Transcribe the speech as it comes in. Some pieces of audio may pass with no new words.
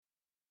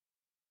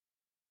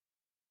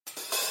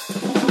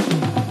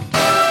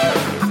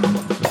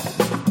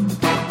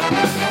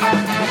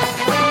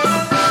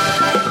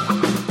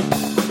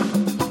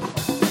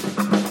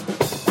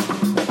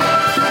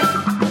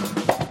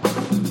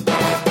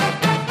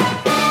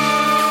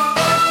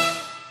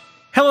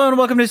and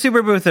welcome to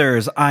Super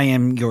Boothers. I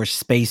am your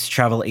space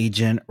travel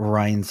agent,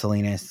 Ryan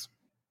Salinas.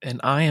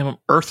 And I am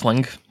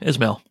Earthling,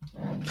 Ismail.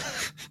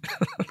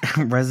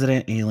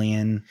 Resident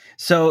alien.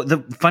 So the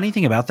funny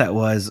thing about that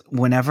was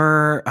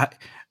whenever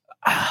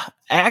I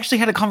actually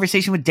had a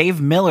conversation with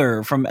Dave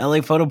Miller from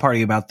LA Photo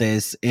Party about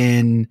this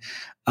in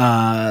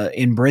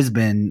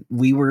Brisbane.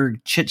 We were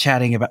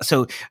chit-chatting about,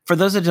 so for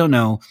those that don't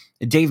know,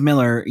 Dave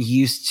Miller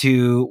used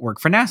to work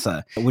for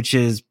NASA, which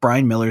is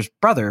Brian Miller's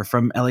brother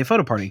from LA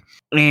Photo Party.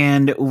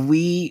 And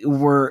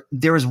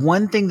there was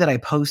one thing that I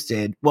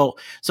posted. Well,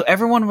 so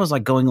everyone was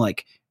like going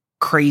like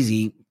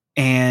crazy.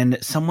 And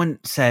someone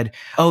said,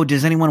 "Oh,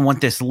 does anyone want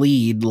this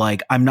lead?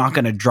 Like, I'm not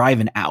going to drive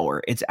an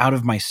hour. It's out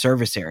of my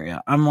service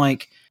area." I'm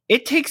like,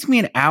 it takes me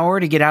an hour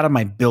to get out of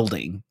my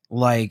building.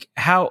 Like,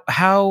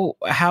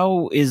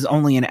 how is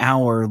only an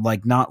hour?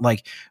 Like, not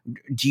like,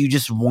 do you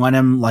just want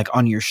them like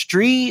on your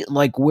street?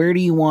 Like, where do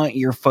you want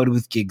your photo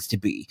booth gigs to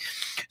be?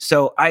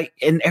 So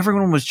and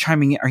everyone was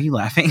chiming in. Are you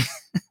laughing?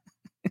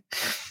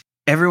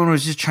 Everyone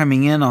was just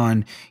chiming in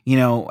on,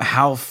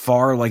 how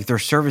far like their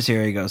service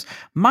area goes.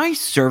 My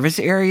service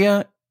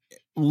area,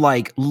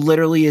 like,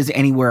 literally is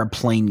anywhere a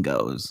plane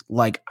goes.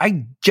 Like,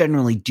 I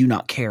generally do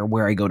not care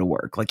where I go to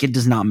work. Like, it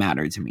does not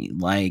matter to me.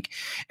 Like,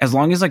 as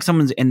long as like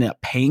someone's ended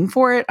up paying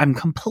for it, I'm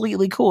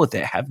completely cool with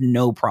it. I have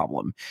no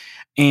problem.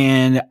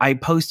 And I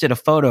posted a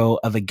photo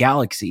of a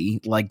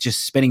galaxy, like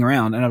just spinning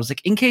around. And I was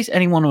like, in case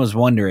anyone was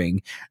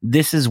wondering,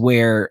 this is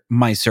where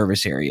my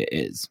service area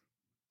is.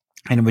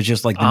 And it was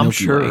just like the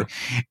Milky Way.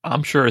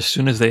 I'm sure as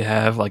soon as they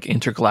have like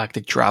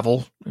intergalactic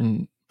travel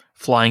and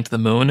flying to the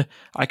moon,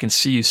 I can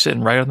see you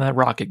sitting right on that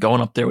rocket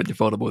going up there with your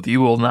photo booth.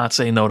 You will not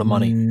say no to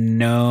money.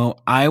 No,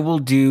 I will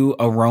do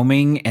a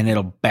roaming and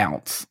it'll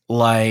bounce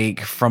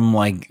like from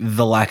like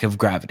the lack of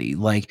gravity.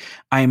 Like,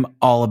 I'm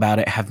all about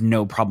it. Have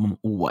no problem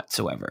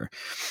whatsoever.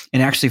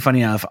 And actually,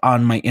 funny enough,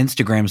 on my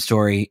Instagram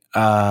story,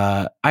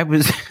 I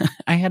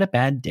had a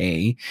bad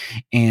day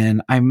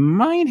and I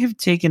might have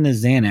taken a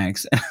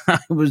Xanax. I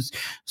was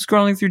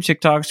scrolling through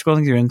TikTok,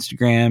 scrolling through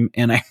Instagram,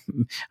 and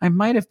I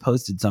might have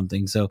posted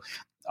something. So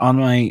on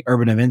my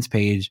urban events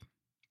page,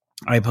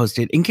 I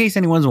posted, in case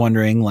anyone's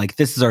wondering, like,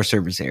 this is our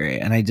service area.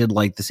 And I did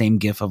like the same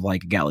GIF of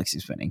like a galaxy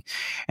spinning.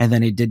 And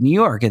then I did New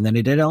York, and then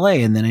I did LA,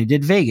 and then I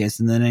did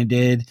Vegas, and then I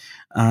did,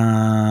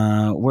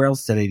 where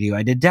else did I do?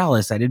 I did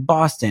Dallas, I did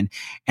Boston.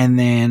 And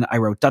then I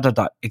wrote ...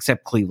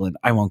 except Cleveland.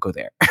 I won't go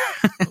there.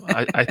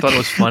 I thought it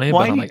was funny,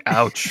 but I'm like,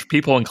 ouch.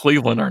 People in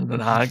Cleveland are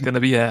not going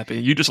to be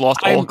happy. You just lost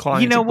all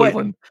clients in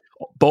Cleveland.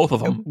 Both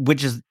of them.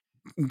 Which is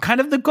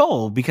kind of the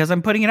goal, because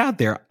I'm putting it out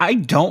there. I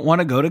don't want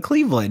to go to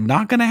Cleveland.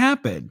 Not going to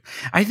happen.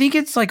 I think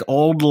it's like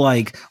old,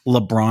 like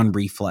LeBron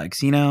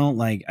reflex,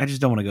 like I just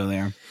don't want to go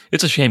there.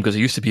 It's a shame because it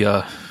used to be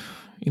a,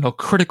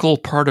 critical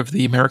part of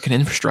the American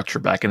infrastructure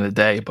back in the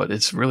day, but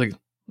it's really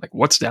like,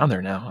 what's down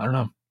there now? I don't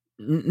know.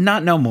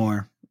 Not no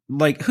more.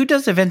 Like, who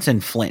does events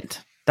in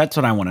Flint? That's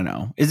what I want to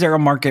know. Is there a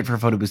market for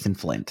photo booths in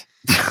Flint?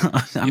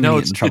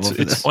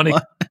 It's funny.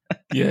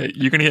 Yeah,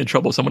 you're going to get in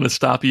trouble. Someone to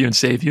stop you and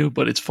save you.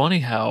 But it's funny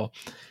how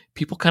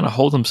people kind of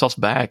hold themselves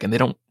back and they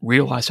don't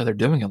realize how they're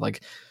doing it.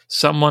 Like,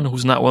 someone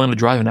who's not willing to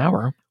drive an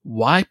hour,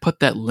 why put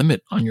that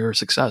limit on your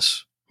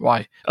success?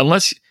 Why?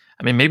 Unless,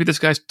 maybe this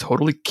guy's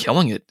totally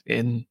killing it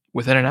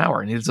within an hour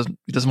and he doesn't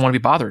want to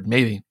be bothered,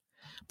 maybe.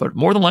 But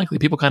more than likely,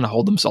 people kind of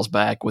hold themselves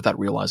back without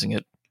realizing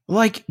it.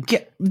 Like,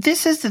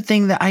 this is the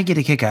thing that I get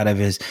a kick out of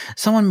is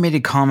someone made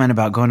a comment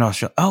about going to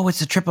Australia. Oh,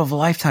 it's a trip of a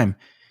lifetime.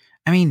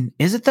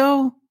 Is it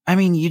though?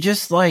 You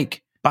just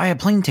like buy a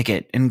plane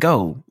ticket and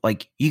go.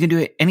 Like, you can do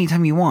it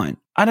anytime you want.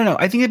 I don't know.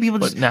 I think that people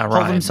just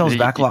hold themselves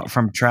back a lot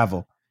from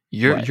travel.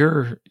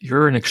 You're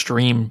an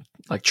extreme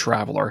like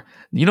traveler.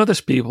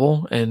 There's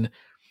people, and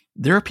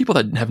there are people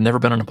that have never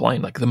been on a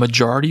plane. Like, the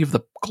majority of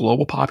the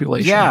global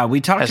population,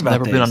 we talked has about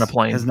never this. been on a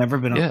plane. Has never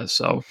been on. Yeah,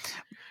 so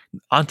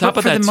on top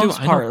of that,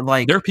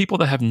 too, there are people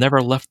that have never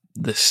left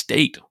the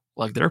state.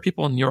 Like, there are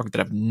people in New York that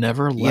have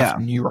never left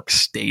New York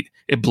State.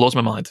 It blows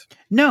my mind.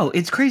 No,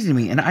 it's crazy to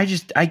me. And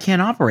I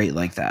can't operate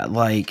like that.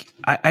 Like,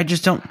 I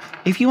just don't.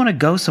 If you want to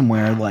go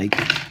somewhere,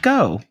 like,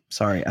 go.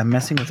 Sorry, I'm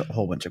messing with a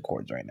whole bunch of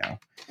cords right now.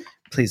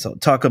 Please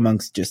talk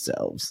amongst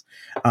yourselves.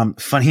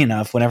 Funny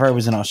enough, whenever I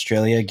was in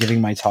Australia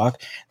giving my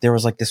talk, there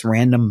was like this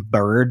random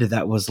bird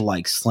that was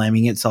like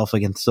slamming itself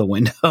against the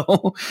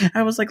window.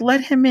 I was like,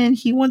 let him in.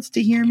 He wants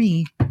to hear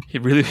me. He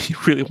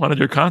really wanted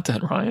your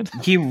content, Ryan.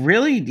 He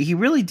really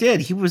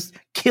did. He was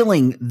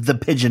killing the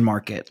pigeon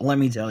market, let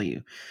me tell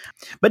you.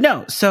 But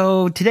no,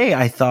 so today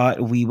I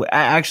thought we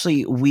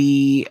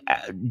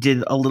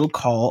did a little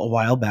call a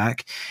while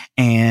back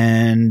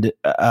and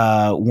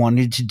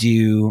wanted to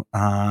do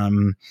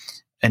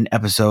an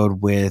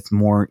episode with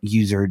more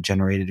user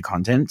generated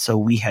content. So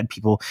we had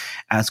people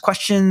ask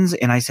questions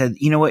and I said,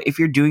 you know what, if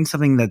you're doing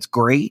something that's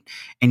great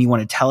and you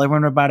want to tell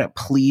everyone about it,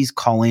 please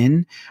call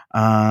in.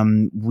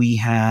 We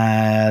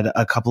had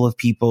a couple of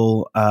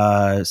people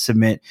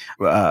submit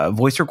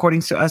voice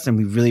recordings to us and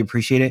we really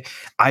appreciate it.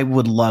 I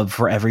would love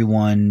for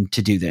everyone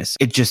to do this.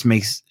 It just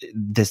makes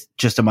this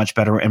just a much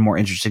better and more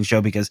interesting show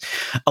because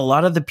a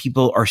lot of the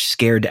people are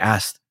scared to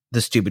ask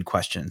the stupid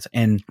questions.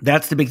 And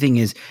that's the big thing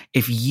is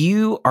if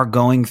you are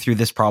going through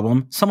this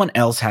problem, someone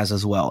else has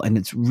as well. And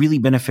it's really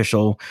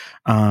beneficial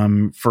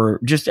for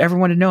just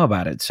everyone to know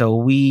about it. So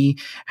we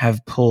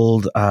have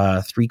pulled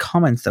 3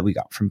 comments that we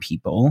got from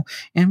people,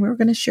 and we're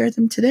going to share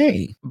them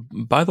today.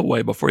 By the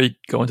way, before you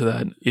go into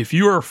that, if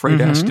you are afraid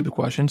to ask stupid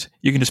questions,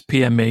 you can just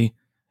PM me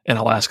and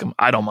I'll ask them.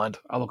 I don't mind.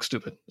 I look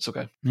stupid. It's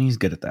okay. He's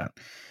good at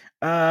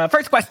that.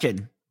 First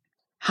question.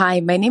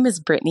 Hi, my name is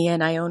Brittany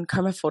and I own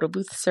Karma Photo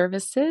Booth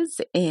Services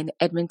in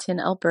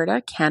Edmonton,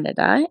 Alberta,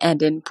 Canada,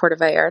 and in Puerto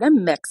Vallarta,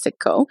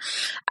 Mexico.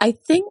 I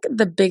think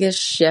the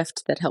biggest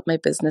shift that helped my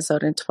business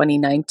out in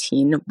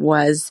 2019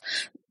 was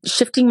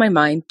shifting my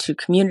mind to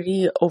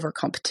community over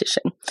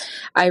competition.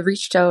 I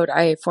reached out,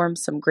 I formed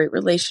some great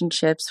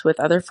relationships with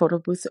other photo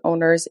booth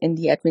owners in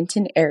the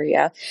Edmonton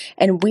area,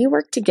 and we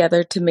worked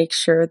together to make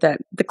sure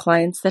that the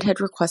clients that had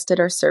requested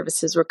our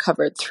services were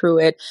covered through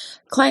it.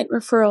 Client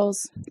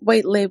referrals,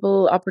 white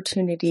label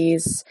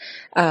opportunities,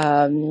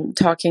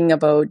 talking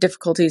about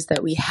difficulties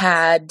that we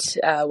had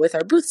with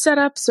our booth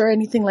setups or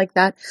anything like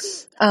that.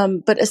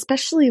 But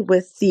especially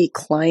with the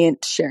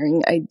client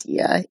sharing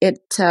idea,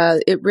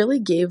 it really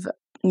gave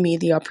me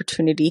the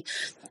opportunity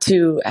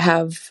to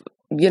have,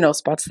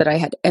 spots that I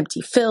had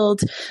empty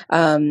filled,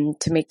 to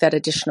make that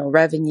additional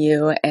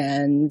revenue.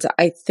 And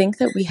I think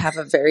that we have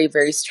a very,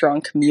 very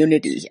strong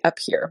community up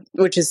here,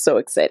 which is so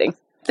exciting.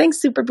 Thanks,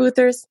 Super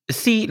Boothers.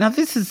 See, now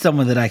this is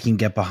someone that I can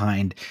get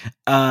behind.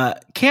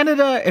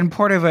 Canada and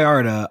Puerto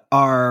Vallarta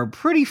are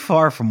pretty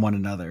far from one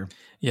another.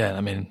 Yeah,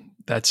 I mean,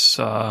 that's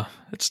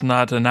it's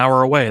not an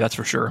hour away, that's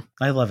for sure.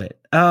 I love it.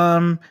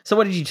 So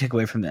what did you take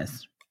away from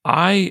this?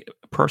 I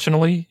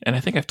personally, and I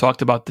think I've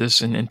talked about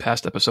this in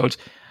past episodes,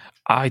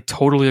 I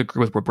totally agree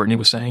with what Brittany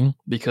was saying,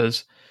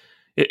 because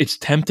it's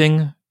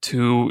tempting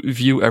to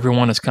view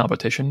everyone as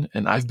competition.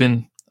 And I've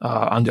been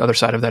on the other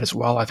side of that as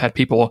well. I've had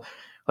people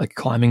like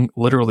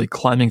literally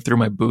climbing through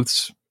my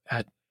booths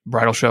at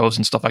bridal shows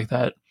and stuff like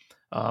that.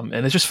 And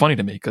it's just funny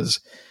to me because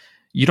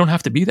you don't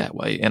have to be that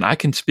way. And I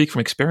can speak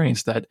from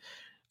experience that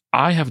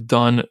I have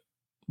done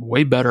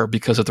way better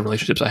because of the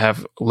relationships I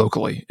have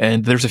locally.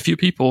 And there's a few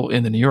people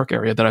in the New York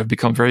area that I've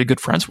become very good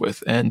friends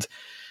with. And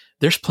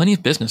there's plenty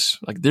of business.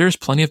 There's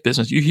plenty of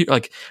business. You hear,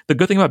 the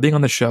good thing about being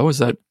on the show is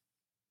that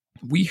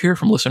we hear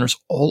from listeners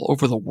all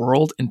over the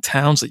world in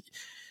towns that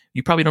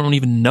you probably don't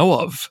even know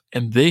of,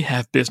 and they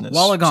have business.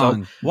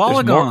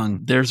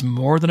 Wollongong. There's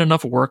more than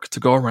enough work to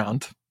go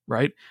around,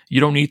 right?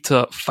 You don't need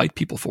to fight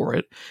people for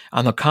it.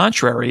 On the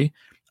contrary,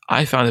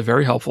 I found it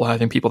very helpful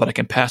having people that I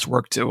can pass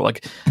work to.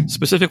 Like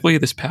specifically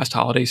this past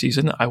holiday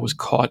season, I was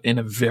caught in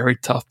a very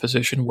tough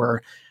position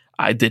where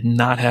I did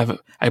not have,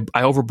 I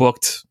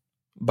overbooked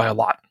by a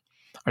lot.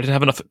 I didn't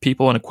have enough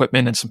people and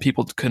equipment, and some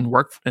people couldn't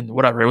work and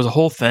whatever. It was a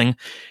whole thing.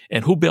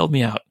 And who bailed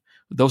me out?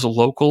 Those are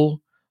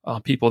local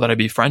people that I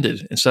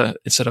befriended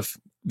instead of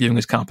viewing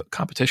as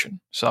competition.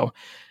 So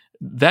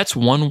that's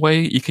one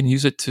way you can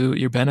use it to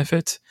your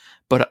benefit.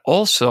 But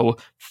also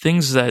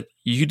things that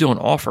you don't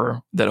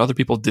offer that other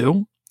people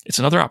do, it's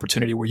another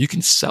opportunity where you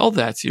can sell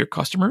that to your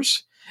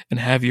customers and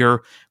have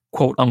your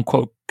quote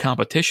unquote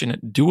competition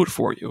do it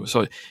for you.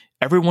 So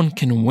everyone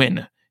can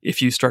win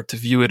if you start to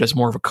view it as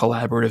more of a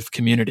collaborative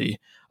community.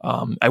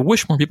 I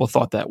wish more people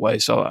thought that way.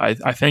 So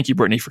I thank you,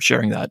 Brittany, for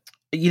sharing that.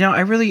 I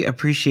really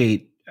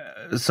appreciate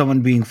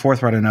someone being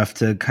forthright enough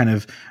to kind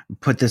of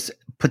put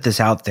this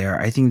out there.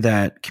 I think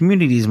that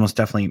community is most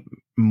definitely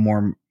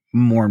more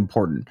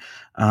important,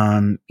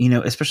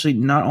 especially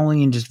not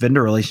only in just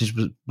vendor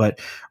relationships, but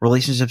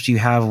relationships you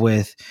have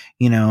with,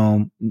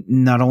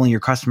 not only your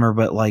customer,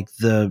 but like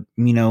the,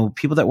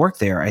 people that work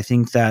there. I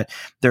think that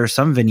there are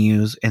some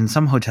venues and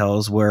some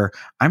hotels where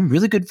I'm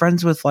really good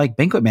friends with like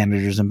banquet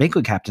managers and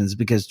banquet captains,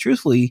 because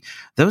truthfully,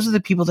 those are the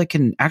people that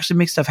can actually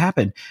make stuff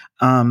happen.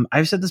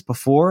 I've said this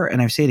before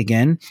and I've said it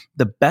again,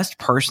 the best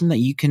person that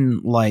you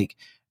can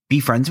be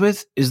friends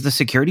with is the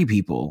security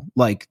people.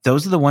 Like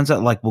those are the ones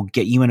that will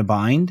get you in a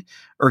bind,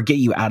 or get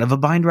you out of a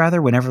bind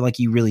rather, whenever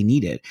you really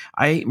need it.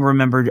 I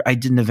remember I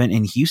did an event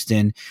in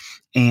Houston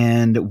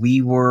and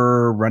we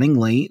were running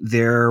late.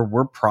 There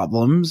were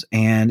problems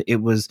and it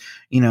was,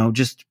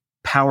 just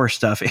power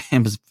stuff.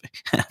 It was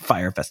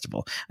Fire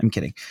Festival. I'm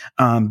kidding.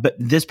 But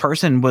this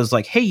person was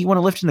like, hey, you want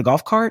to lift in a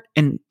golf cart?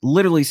 And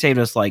literally saved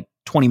us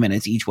 20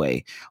 minutes each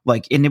way.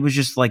 And it was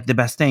just the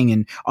best thing.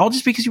 And all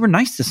just because you were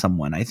nice to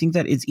someone. I think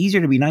that it's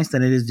easier to be nice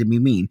than it is to be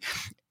mean,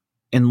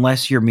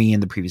 unless you're me in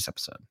the previous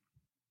episode.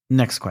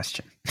 Next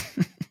question.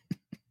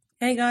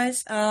 Hey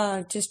guys,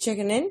 just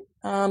checking in.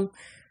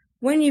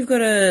 When you've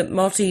got a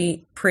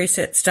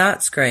multi-preset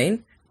start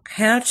screen,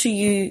 how do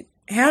you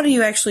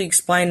actually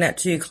explain that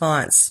to your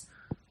clients?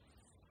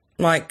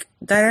 They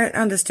don't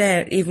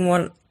understand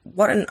even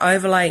what an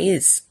overlay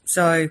is.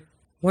 So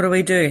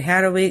what do?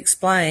 How do we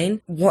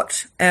explain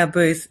what our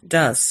booth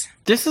does?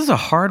 This is a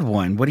hard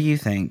one. What do you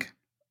think?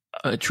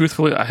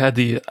 Truthfully, I had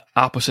the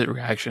opposite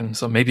reaction.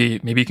 So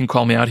maybe you can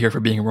call me out here for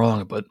being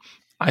wrong, but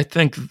I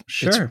think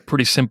it's a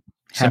pretty simple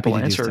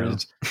answer.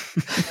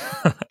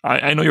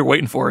 I know you're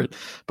waiting for it,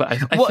 but I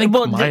think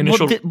my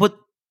initial...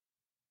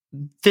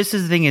 this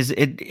is the thing is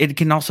it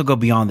can also go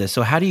beyond this.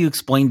 So how do you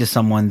explain to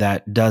someone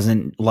that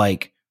doesn't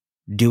like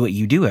do what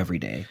you do every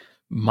day?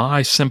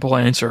 My simple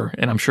answer,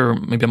 and I'm sure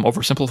maybe I'm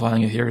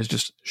oversimplifying it here, is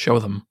just show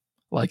them.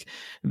 Like,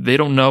 they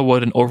don't know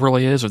what an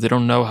overlay is, or they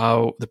don't know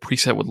how the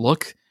preset would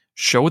look.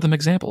 Show them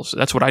examples.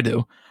 That's what I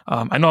do.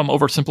 I know I'm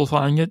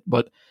oversimplifying it,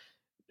 but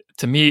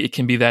to me, it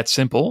can be that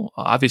simple.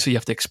 Obviously, you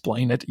have to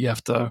explain it. You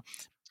have to,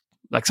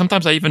 like,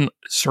 sometimes I even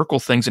circle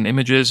things in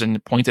images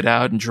and point it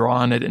out and draw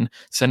on it and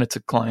send it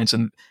to clients,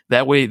 and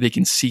that way they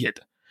can see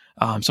it.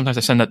 Sometimes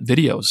I send out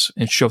videos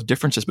and show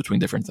differences between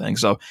different things.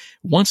 So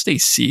once they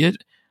see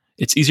it,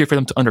 it's easier for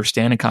them to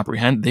understand and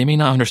comprehend. They may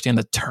not understand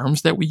the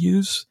terms that we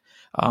use.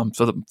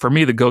 For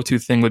me, the go-to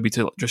thing would be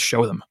to just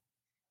show them.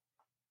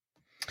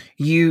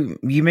 You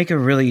make a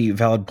really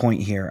valid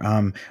point here.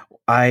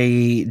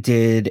 I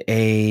did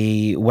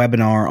a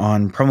webinar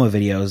on promo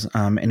videos,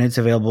 and it's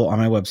available on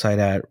my website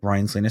at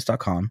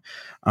ryansalinas.com.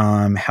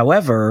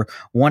 However,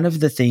 one of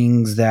the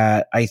things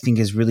that I think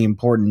is really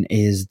important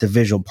is the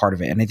visual part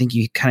of it. And I think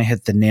you kind of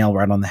hit the nail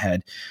right on the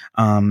head.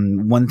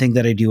 One thing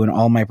that I do in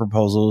all my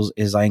proposals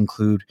is I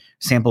include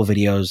sample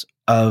videos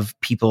of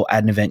people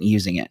at an event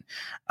using it.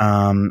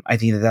 I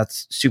think that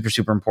that's super,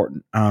 super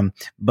important.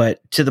 But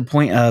to the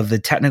point of the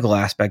technical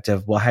aspect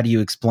of, well, how do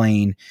you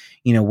explain,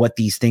 what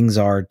these things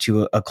are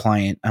to a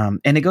client?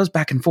 And it goes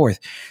back and forth.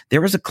 There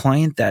was a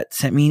client that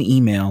sent me an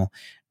email,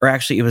 or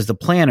actually it was the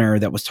planner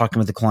that was talking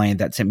with the client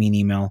that sent me an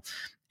email.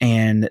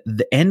 And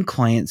the end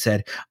client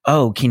said,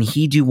 "Oh, can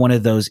he do one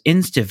of those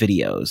Insta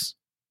videos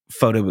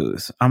photo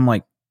booth?" I'm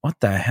like, what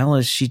the hell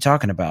is she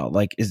talking about?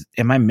 Like,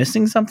 am I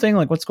missing something?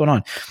 Like, what's going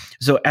on?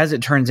 So as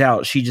it turns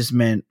out, she just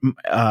meant,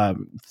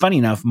 funny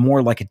enough,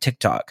 more like a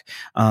TikTok,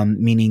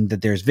 meaning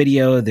that there's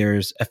video,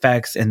 there's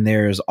effects, and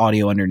there's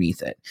audio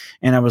underneath it.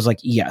 And I was like,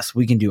 yes,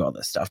 we can do all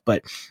this stuff,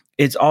 but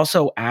it's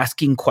also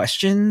asking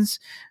questions.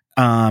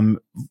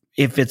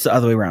 If it's the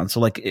other way around. So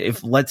like,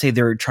 if let's say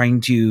they're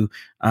trying to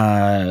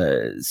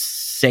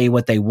say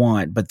what they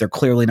want, but they're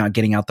clearly not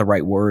getting out the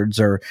right words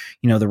or,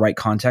 the right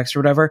context or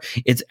whatever,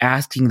 it's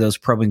asking those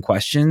probing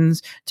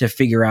questions to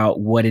figure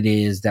out what it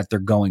is that they're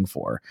going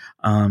for.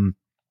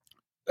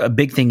 A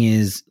big thing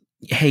is,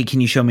 hey, can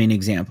you show me an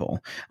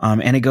example?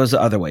 And it goes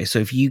the other way. So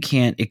if you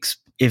can't,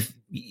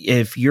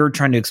 if you're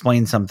trying to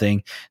explain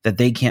something that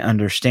they can't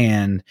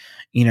understand,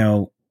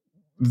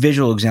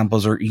 visual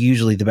examples are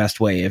usually the best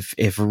way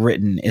if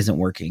written isn't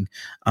working.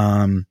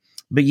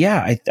 But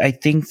yeah, I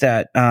think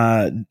that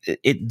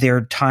there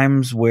are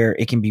times where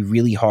it can be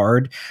really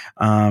hard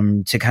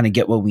to kind of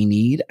get what we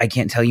need. I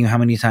can't tell you how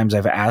many times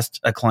I've asked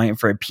a client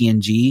for a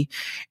PNG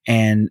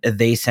and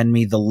they send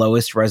me the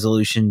lowest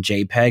resolution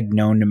JPEG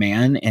known to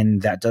man,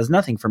 and that does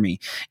nothing for me.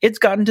 It's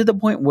gotten to the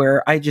point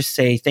where I just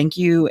say thank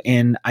you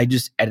and I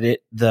just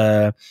edit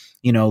the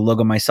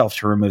logo myself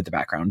to remove the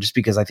background, just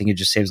because I think it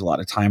just saves a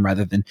lot of time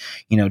rather than,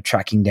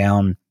 tracking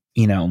down,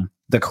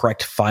 the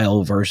correct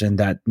file version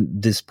that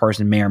this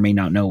person may or may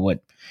not know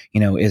what,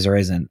 is or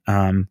isn't.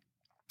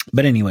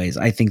 But anyways,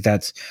 I think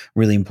that's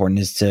really important,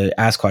 is to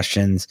ask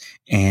questions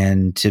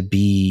and to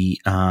be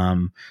a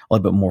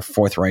little bit more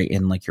forthright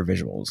in like your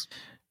visuals.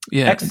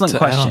 Yeah, excellent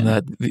question.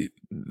 Add on that,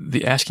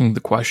 the asking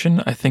the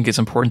question, I think it's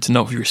important to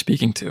know who you're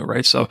speaking to,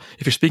 right? So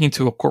if you're speaking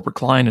to a corporate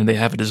client and they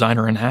have a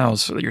designer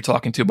in-house that you're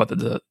talking to about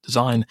the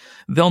design,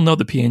 they'll know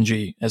the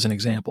PNG as an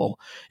example.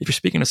 If you're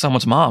speaking to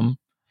someone's mom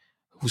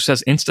who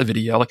says Insta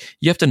video, like,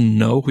 you have to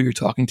know who you're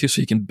talking to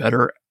so you can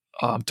better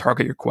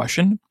target your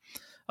question.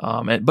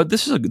 But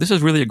this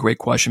is really a great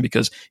question,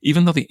 because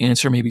even though the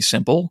answer may be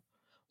simple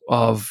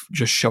of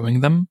just showing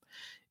them,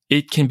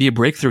 it can be a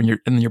breakthrough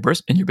in your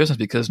business,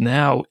 because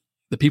now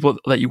the people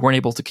that you weren't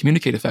able to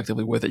communicate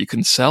effectively with, that you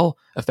couldn't sell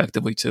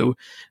effectively to,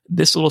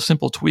 this little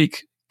simple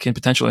tweak can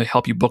potentially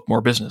help you book more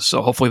business.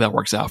 So hopefully that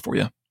works out for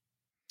you.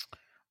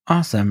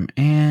 Awesome.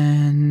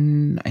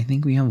 And I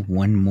think we have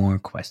one more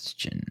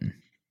question.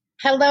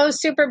 Hello,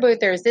 Super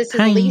Boothers. This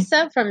is Hi.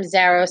 Lisa from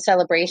Zarrow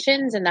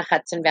Celebrations in the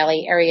Hudson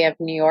Valley area of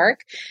New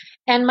York.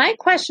 And my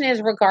question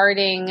is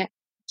regarding,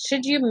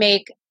 should you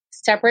make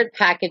separate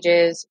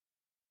packages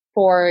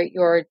for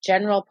your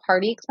general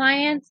party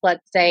clients?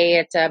 Let's say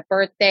it's a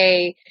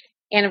birthday,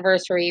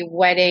 anniversary,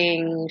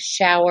 wedding,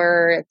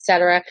 shower,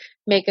 etc.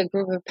 Make a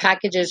group of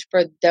packages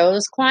for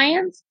those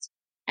clients,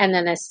 and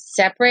then a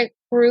separate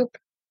group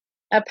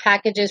of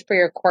packages for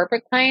your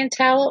corporate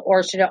clientele,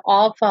 or should it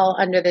all fall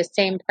under the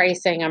same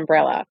pricing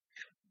umbrella?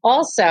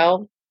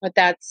 Also, with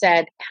that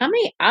said, how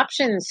many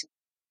options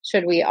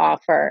should we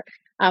offer?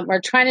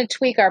 We're trying to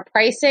tweak our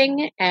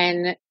pricing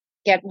and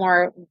get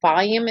more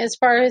volume as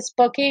far as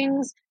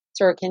bookings.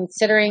 So we're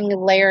considering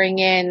layering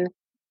in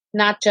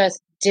not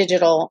just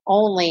digital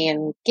only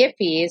and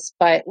Giphies,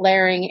 but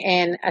layering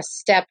in a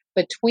step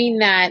between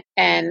that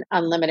and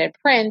unlimited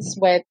prints,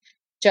 with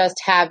just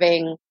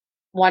having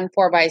 1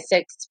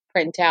 4x6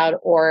 printout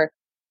or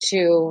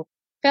 2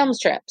 film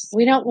strips.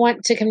 We don't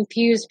want to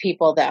confuse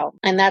people though,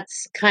 and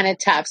that's kind of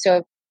tough.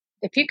 So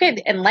if you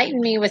could enlighten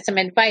me with some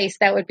advice,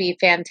 that would be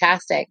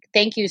fantastic.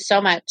 Thank you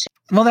so much.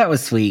 Well, that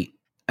was sweet.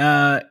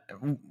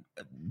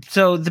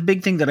 So the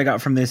big thing that I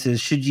got from this is,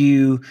 should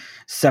you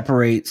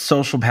separate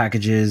social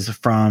packages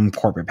from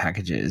corporate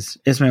packages?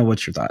 Ismail,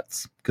 what's your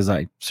thoughts? Because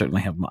I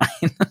certainly have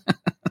mine.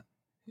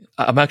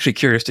 I'm actually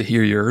curious to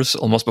hear yours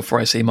almost before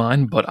I say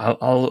mine, but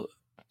I'll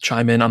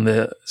chime in on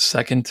the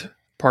second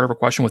part of our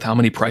question with how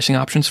many pricing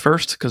options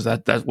first, because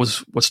that was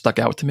what stuck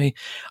out to me.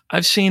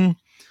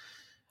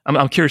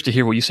 I'm curious to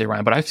hear what you say,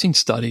 Ryan, but I've seen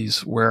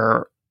studies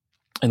where,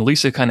 and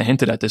Lisa kind of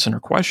hinted at this in her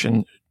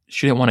question,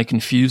 she didn't want to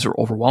confuse or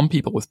overwhelm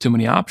people with too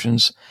many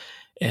options.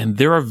 And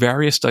there are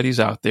various studies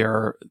out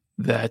there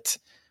that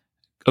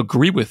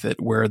agree with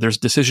it, where there's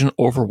decision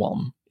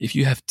overwhelm. If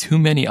you have too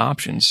many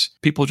options,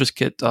 people just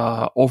get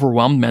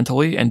overwhelmed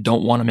mentally and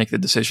don't want to make the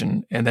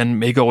decision, and then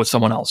may go with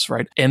someone else,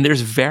 right? And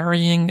there's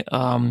varying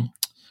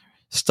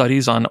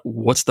studies on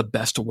what's the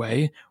best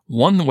way.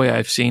 One way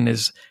I've seen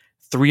is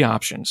 3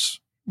 options,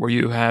 where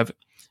you have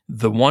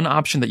the one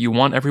option that you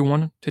want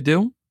everyone to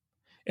do,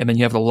 and then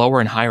you have the lower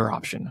and higher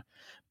option.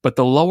 But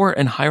the lower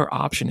and higher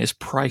option is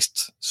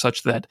priced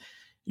such that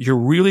you're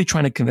really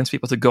trying to convince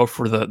people to go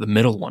for the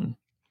middle one.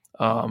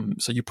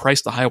 So you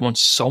price the higher one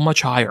so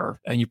much higher,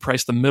 and you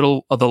price the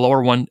middle of the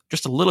lower one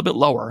just a little bit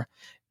lower,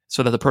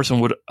 so that the person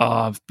would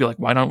be like,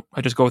 why don't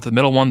I just go with the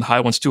middle one? The high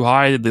one's too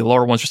high, the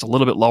lower one's just a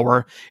little bit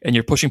lower, and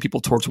you're pushing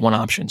people towards one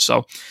option.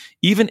 So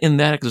even in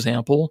that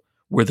example,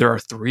 where there are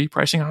 3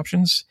 pricing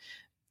options,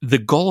 the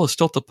goal is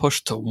still to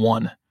push to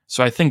 1.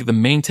 So I think the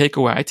main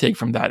takeaway I take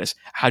from that is,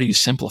 how do you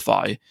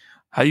simplify?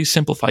 How do you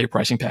simplify your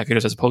pricing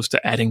packages as opposed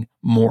to adding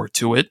more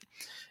to it?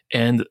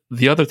 And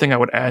the other thing I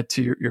would add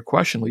to your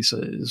question, Lisa,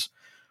 is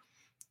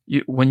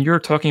when you're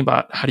talking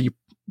about how do you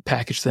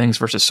package things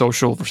versus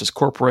social versus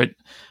corporate,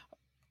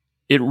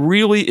 it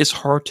really is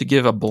hard to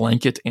give a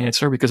blanket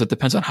answer, because it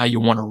depends on how you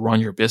want to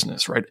run your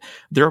business, right?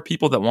 There are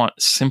people that want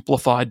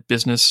simplified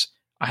business.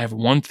 I have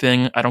one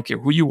thing. I don't care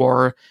who you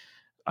are.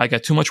 I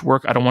got too much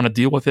work. I don't want to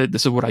deal with it.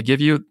 This is what I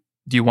give you.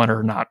 Do you want it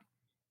or not?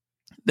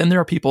 Then there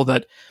are people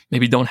that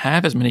maybe don't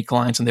have as many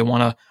clients and they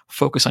want to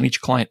focus on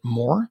each client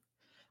more.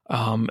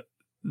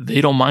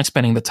 They don't mind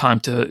spending the time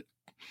to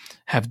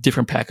have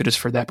different packages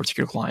for that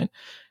particular client.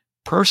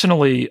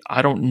 Personally,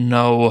 I don't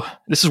know.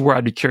 This is where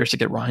I'd be curious to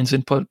get Ryan's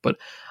input, but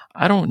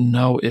I don't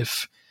know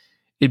if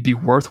it'd be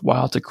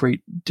worthwhile to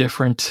create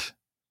different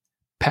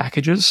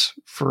packages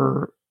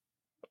for.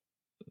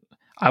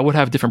 I would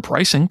have different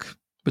pricing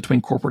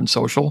between corporate and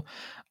social.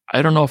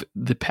 I don't know if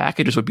the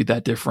packages would be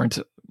that different.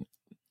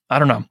 I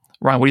don't know.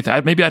 Ryan, what do you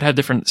think? Maybe I'd have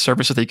different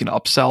services that you can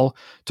upsell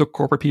to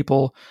corporate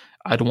people.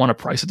 I'd want to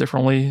price it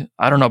differently.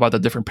 I don't know about the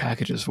different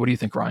packages. What do you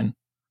think, Ryan?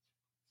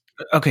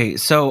 Okay,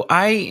 so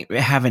I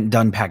haven't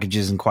done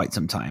packages in quite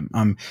some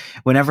time.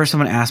 Whenever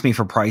someone asks me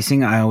for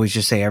pricing, I always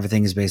just say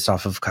everything is based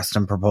off of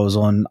custom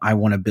proposal, and I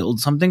want to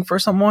build something for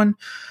someone.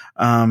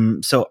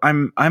 So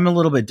I'm a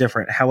little bit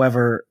different.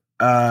 However,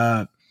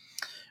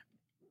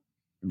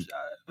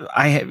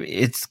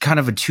 it's kind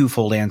of a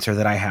twofold answer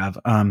that I have.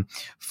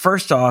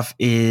 First off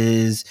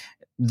is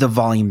the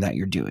volume that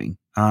you're doing.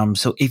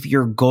 So if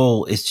your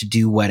goal is to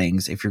do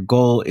weddings, if your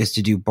goal is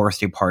to do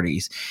birthday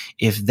parties,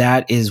 if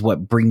that is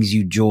what brings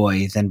you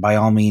joy, then by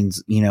all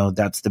means,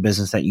 that's the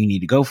business that you need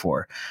to go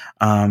for.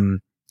 I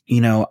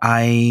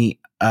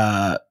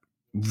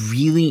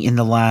really, in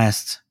the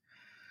last,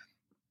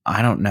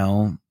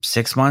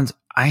 6 months,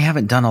 I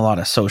haven't done a lot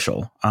of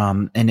social.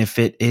 And if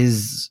it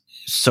is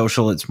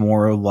social, it's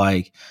more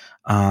like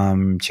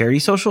charity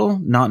social,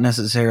 not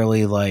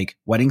necessarily like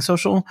wedding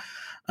social.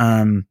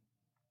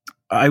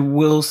 I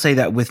will say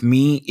that with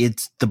me,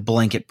 it's the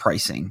blanket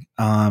pricing.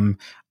 I'm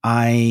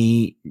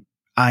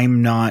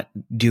not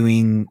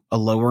doing a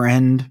lower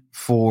end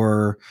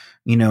for,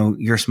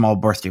 your small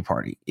birthday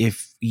party.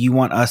 If you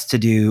want us to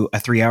do a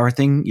 3-hour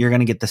thing, you're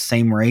going to get the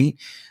same rate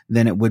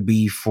than it would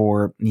be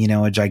for,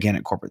 a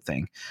gigantic corporate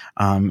thing.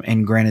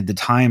 And granted, the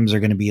times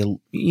are going to be, a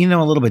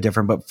little bit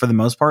different, but for the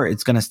most part,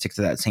 it's going to stick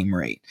to that same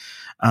rate.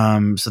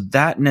 So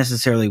that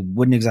necessarily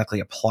wouldn't exactly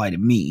apply to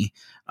me.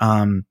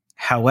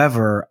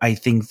 However, I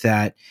think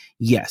that,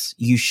 yes,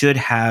 you should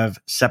have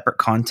separate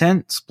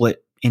content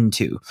split in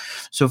 2.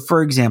 So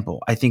for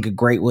example, I think a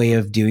great way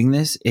of doing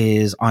this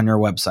is on your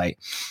website.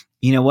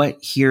 You know what?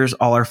 Here's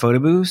all our photo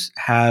booths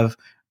have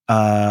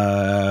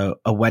a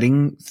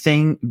wedding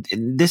thing.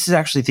 This is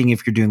actually a thing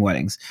if you're doing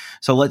weddings.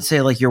 So let's say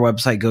like your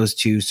website goes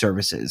to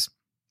services.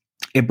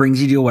 It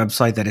brings you to a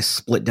website that is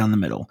split down the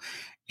middle.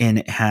 And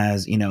it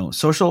has,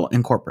 social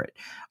and corporate.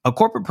 A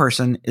corporate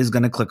person is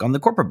going to click on the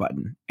corporate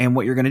button. And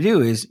what you're going to do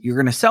is you're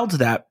going to sell to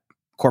that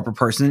corporate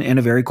person in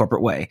a very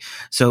corporate way.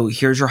 So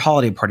here's your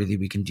holiday party that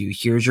we can do.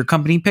 Here's your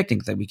company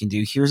picnic that we can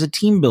do. Here's a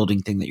team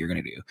building thing that you're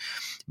going to do.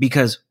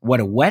 Because what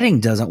a wedding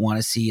doesn't want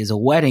to see is a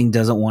wedding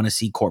doesn't want to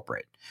see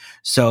corporate.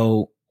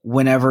 So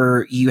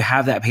whenever you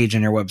have that page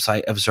on your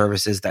website of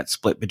services that's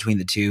split between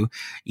the 2,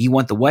 you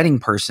want the wedding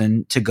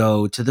person to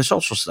go to the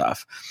social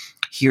stuff.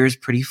 Here's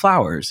pretty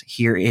flowers.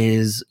 Here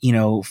is,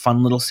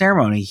 fun little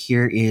ceremony.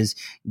 Here is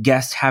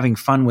guests having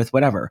fun with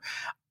whatever.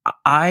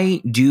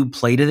 I do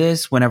play to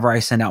this whenever I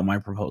send out my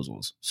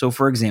proposals. So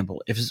for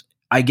example, if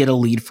I get a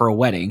lead for a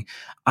wedding,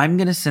 I'm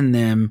going to send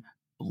them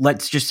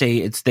let's just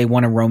say they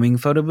want a roaming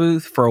photo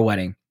booth for a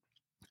wedding.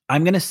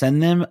 I'm going to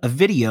send them a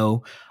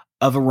video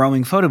of a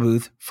roaming photo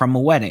booth from a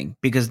wedding,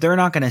 because they're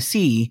not going to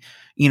see,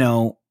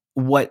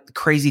 what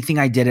crazy thing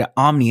I did at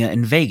Omnia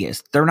in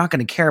Vegas. They're not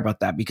going to care about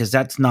that, because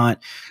that's not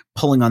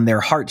pulling on their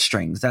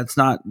heartstrings. That's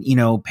not,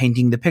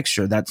 painting the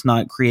picture. That's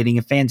not creating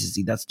a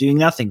fantasy. That's doing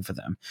nothing for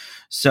them.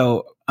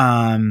 So,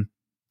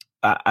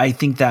 I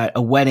think that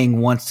a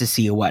wedding wants to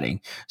see a wedding.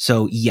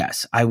 So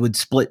yes, I would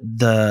split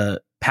the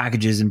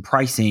packages and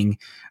pricing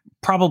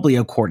probably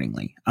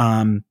accordingly.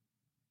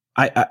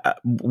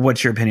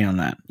 What's your opinion on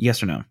that?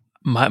 Yes or no?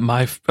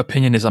 My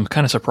opinion is I'm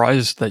kind of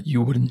surprised that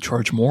you wouldn't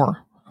charge more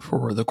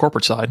for the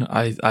corporate side.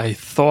 I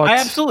thought I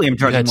absolutely am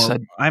charging more.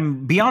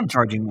 I'm beyond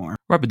charging more.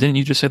 Right, but didn't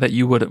you just say that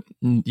you would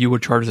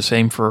charge the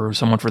same for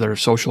someone for their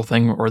social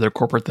thing or their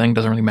corporate thing?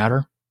 Doesn't really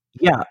matter?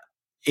 Yeah.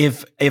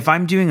 If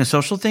I'm doing a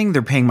social thing,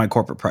 they're paying my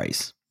corporate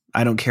price.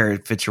 I don't care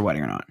if it's your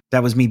wedding or not.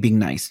 That was me being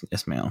nice,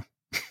 Ismail.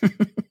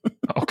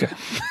 Okay.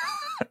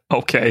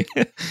 Okay.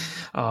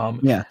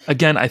 Yeah.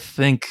 Again, I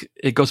think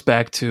it goes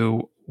back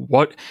to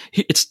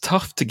it's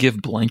tough to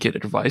give blanket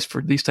advice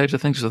for these types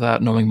of things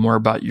without knowing more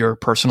about your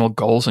personal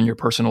goals and your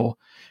personal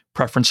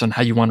preference on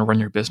how you want to run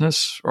your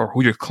business or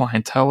who your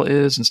clientele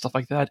is and stuff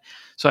like that.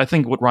 So I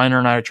think what Reiner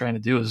and I are trying to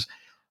do is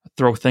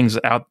throw things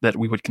out that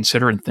we would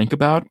consider and think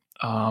about.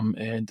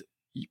 And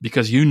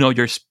because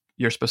your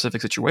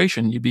specific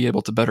situation, you'd be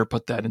able to better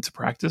put that into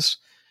practice.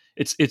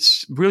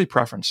 It's really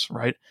preference,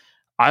 right?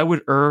 I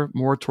would err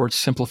more towards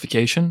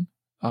simplification,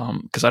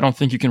 because I don't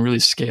think you can really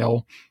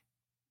scale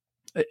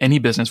any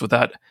business with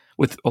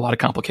a lot of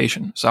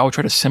complication. So I would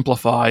try to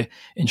simplify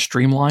and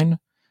streamline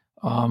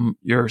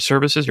your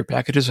services, your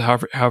packages,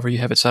 however you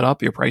have it set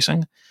up, your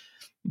pricing.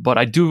 But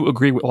I do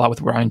agree a lot with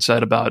what Ryan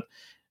said about,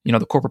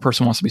 the corporate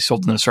person wants to be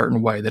sold in a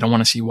certain way. They don't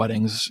want to see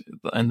weddings,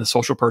 and the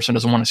social person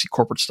doesn't want to see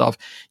corporate stuff.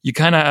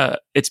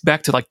 It's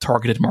back to like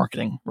targeted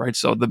marketing, right?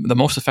 So the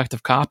most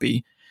effective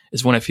copy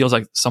is when it feels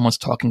like someone's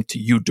talking to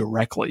you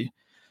directly.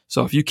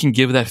 So if you can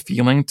give that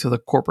feeling to the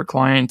corporate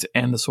client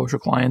and the social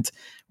client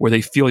where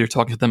they feel you're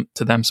talking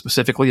to them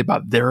specifically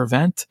about their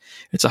event,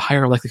 it's a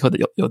higher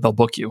likelihood that they'll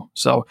book you.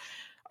 So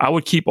I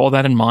would keep all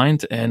that in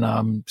mind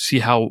and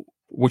see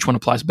which one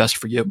applies best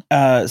for you.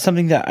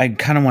 Something that I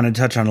kind of want to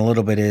touch on a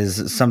little bit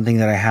is something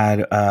that I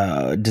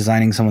had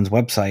designing someone's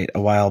website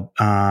a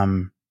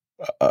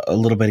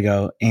little bit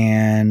ago.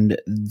 And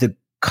the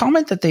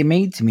comment that they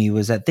made to me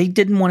was that they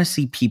didn't want to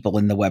see people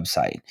in the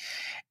website.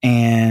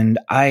 And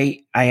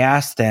I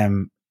asked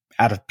them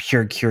out of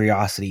pure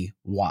curiosity,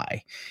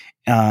 why?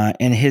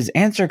 And his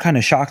answer kind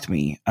of shocked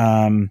me,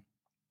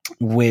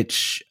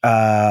 which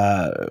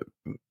I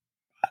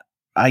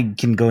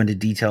can go into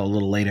detail a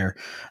little later.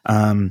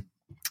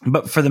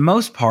 But for the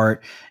most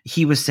part,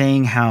 he was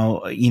saying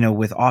how,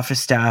 with office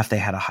staff, they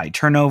had a high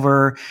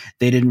turnover.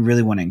 They didn't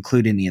really want to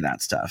include any of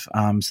that stuff.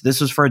 So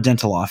this was for a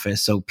dental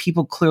office. So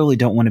people clearly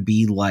don't want to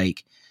be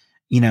like,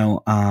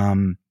 no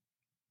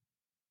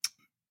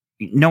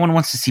one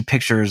wants to see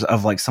pictures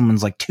of like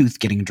someone's like tooth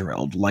getting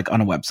drilled like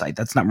on a website.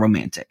 That's not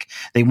romantic.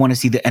 They want to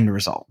see the end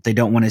result. They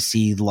don't want to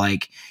see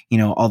like,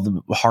 all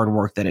the hard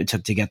work that it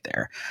took to get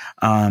there.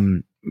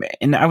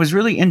 And I was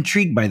really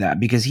intrigued by that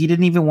because he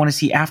didn't even want to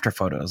see after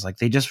photos. Like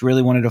they just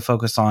really wanted to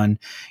focus on,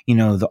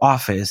 the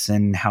office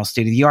and how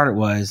state of the art it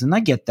was. And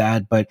I get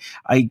that, but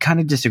I kind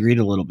of disagreed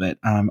a little bit.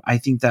 I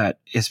think that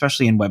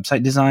especially in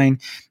website design,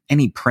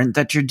 any print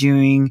that you're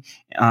doing,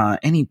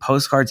 any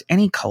postcards,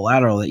 any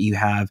collateral that you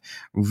have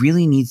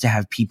really needs to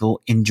have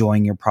people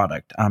enjoying your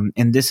product.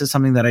 And this is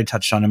something that I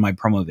touched on in my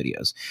promo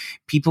videos.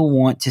 People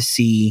want to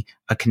see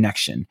a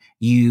connection.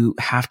 You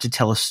have to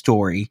tell a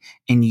story,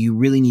 and you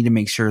really need to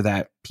make sure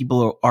that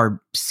people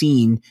are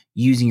seen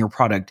using your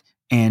product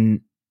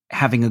and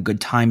having a good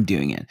time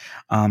doing it.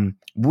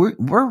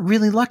 We're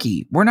really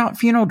lucky. We're not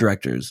funeral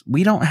directors.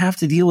 We don't have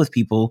to deal with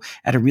people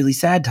at a really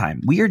sad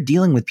time. We are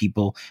dealing with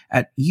people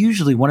at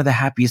usually one of the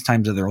happiest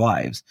times of their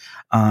lives.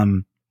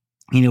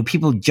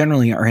 People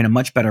generally are in a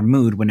much better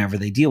mood whenever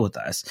they deal with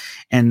us.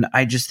 And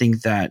I just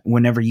think that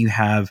whenever you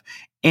have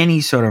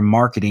any sort of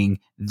marketing,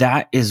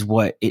 that is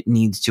what it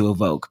needs to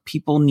evoke.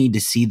 People need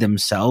to see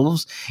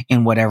themselves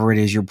in whatever it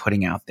is you're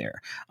putting out there.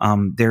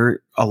 There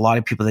are a lot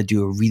of people that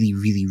do a really,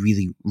 really,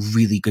 really,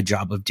 really good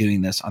job of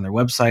doing this on their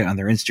website, on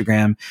their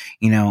Instagram,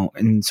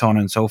 and so on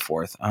and so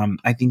forth.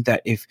 I think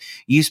that if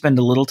you spend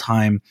a little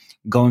time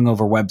going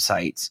over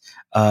websites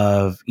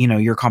of,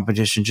 your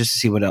competition just to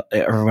see what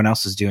everyone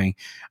else is doing,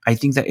 I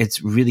think that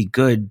it's really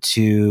good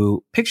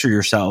to picture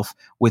yourself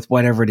with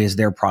whatever it is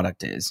their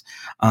product is.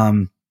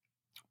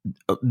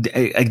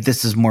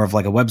 This is more of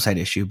like a website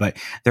issue, but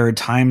there are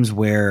times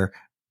where,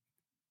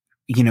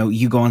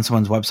 you go on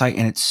someone's website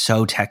and it's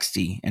so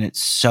texty and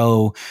it's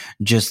so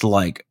just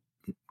like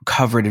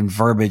covered in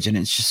verbiage and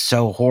it's just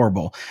so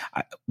horrible.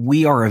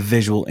 We are a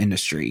visual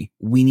industry.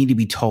 We need to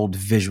be told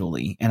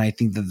visually. And I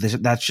think that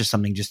that's just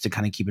something just to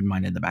kind of keep in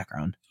mind in the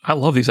background. I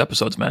love these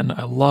episodes, man.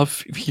 I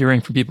love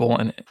hearing from people,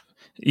 and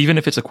even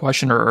if it's a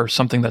question or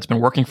something that's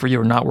been working for you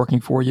or not working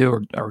for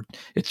you, or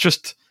it's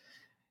just,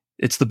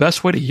 it's the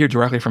best way to hear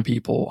directly from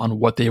people on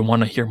what they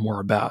want to hear more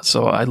about.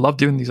 So I love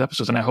doing these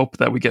episodes, and I hope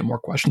that we get more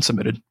questions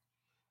submitted.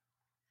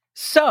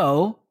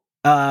 So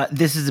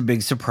this is a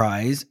big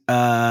surprise.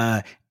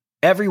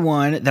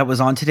 Everyone that was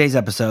on today's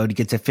episode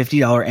gets a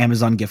 $50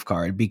 Amazon gift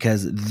card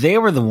because they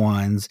were the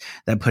ones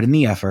that put in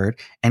the effort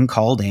and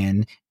called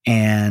in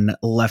and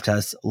left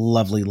us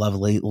lovely,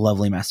 lovely,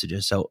 lovely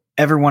messages. So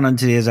everyone on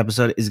today's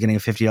episode is getting a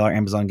 $50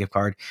 Amazon gift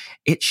card.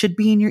 It should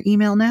be in your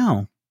email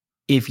now.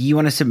 If you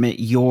want to submit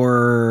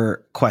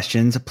your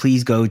questions,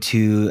 please go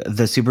to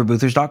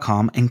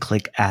thesuperboothers.com and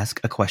click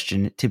Ask a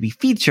Question to be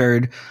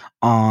featured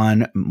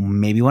on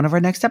maybe one of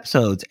our next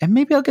episodes. And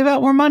maybe I'll give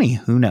out more money.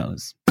 Who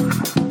knows?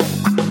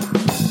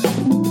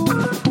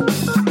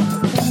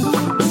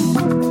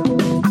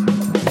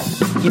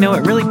 You know,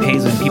 it really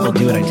pays when people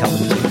do what I tell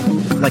them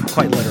to. Like,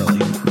 quite literally.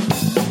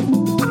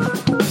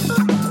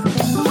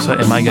 So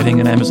am I getting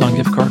an Amazon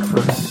gift card for...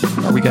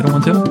 Are we getting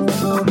one too?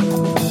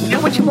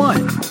 Get what you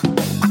want.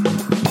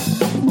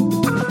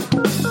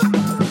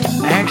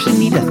 I actually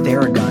need a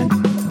Theragun.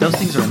 Those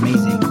things are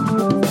amazing.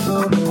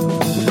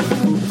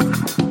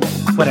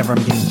 Whatever,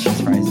 I'm getting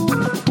cheese fries.